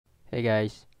Hey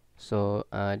guys, so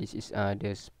this is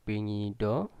the springy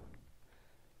door.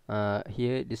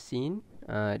 Here the scene.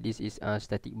 This is a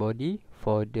static body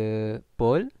for the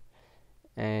pole,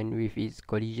 and with its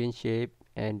collision shape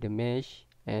and the mesh.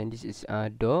 And this is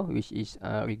a door, which is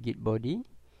a rigid body,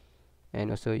 and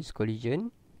also its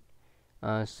collision.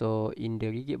 So in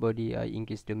the rigid body, I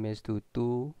increase the mesh to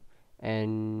 2,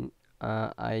 and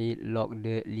I lock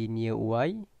the linear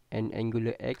y and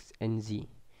angular x and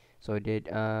z, so that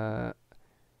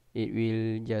it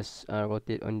will just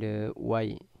rotate on the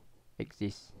y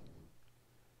axis.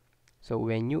 So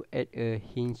when you add a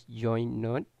hinge joint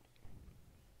node,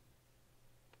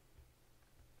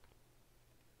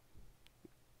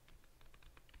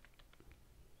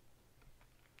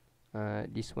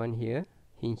 this one here,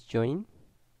 hinge joint,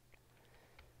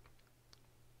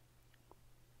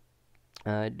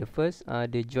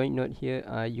 the joint node here,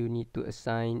 you need to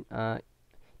assign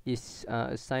is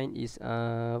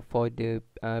for the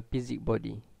physics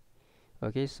body.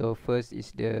 Okay, so first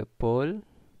is the pole,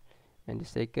 and the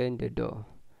second the door.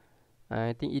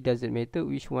 I think it doesn't matter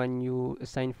which one you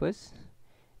assign first.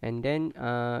 And then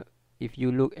if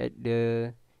you look at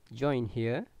the joint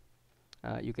here,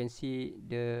 you can see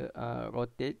the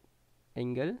rotate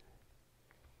angle,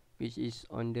 which is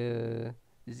on the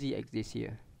z axis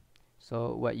here.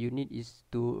 So what you need is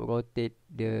to rotate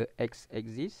the x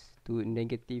axis to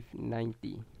negative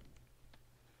 90,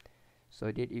 so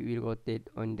that it will rotate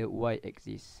on the y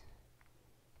axis.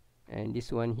 And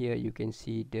this one here, you can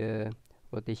see the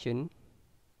rotation,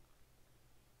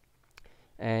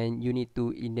 and you need to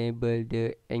enable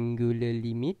the angular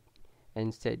limit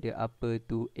and set the upper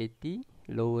to 80,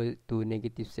 lower to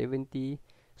negative 70,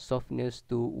 softness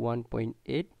to 1.8.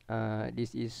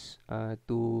 This is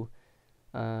to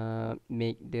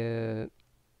make the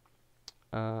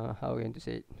how can to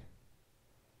say it,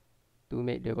 to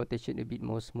make the rotation a bit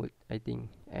more smooth, I think.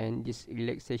 And this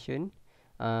relaxation,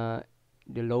 the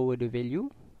lower the value,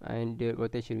 and the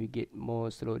rotation will get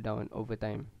more slowed down over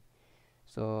time.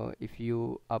 So if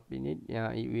you up in it,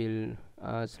 yeah, it will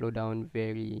slow down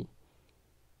very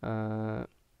the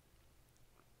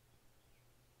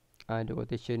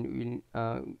rotation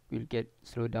will get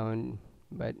slowed down,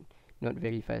 but not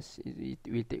very fast. It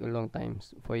will take a long time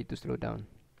for it to slow down.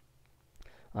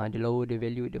 The lower the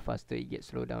value, the faster it gets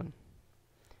slowed down.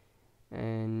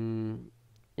 And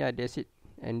yeah, that's it.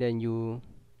 And then you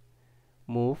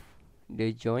move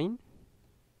the joint,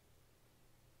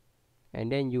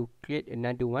 and then you create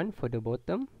another one for the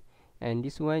bottom, and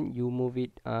this one you move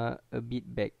it a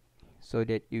bit back, so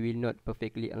that it will not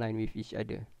perfectly align with each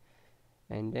other.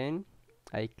 And then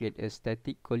I create a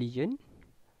static collision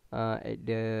at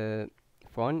the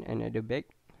front and at the back,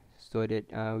 so that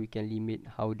we can limit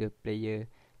how the player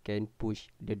can push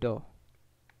the door.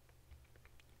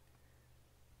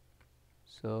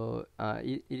 So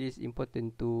it is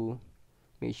important to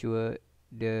make sure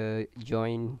the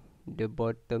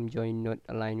bottom joint not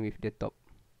align with the top,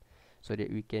 so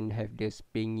that we can have the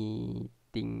springy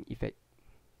thing effect.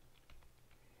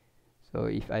 So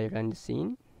if I run the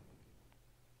scene,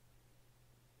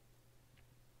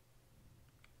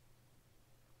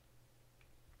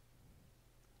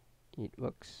 it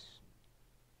works.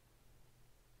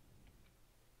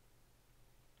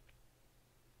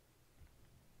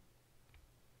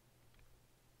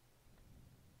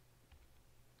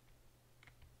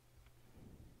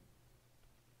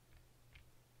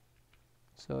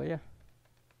 So yeah,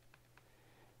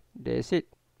 that's it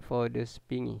for the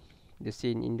springy. The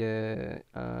scene in the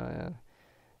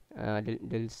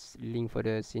link for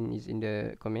the scene is in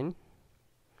the comment.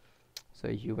 So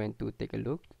if you want to take a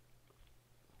look,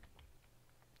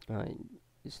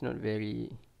 it's not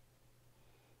very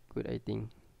good, I think,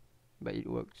 but it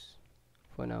works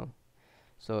for now.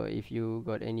 So if you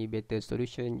got any better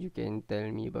solution, you can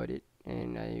tell me about it,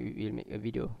 and I will make a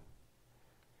video.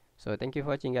 So thank you for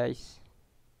watching, guys.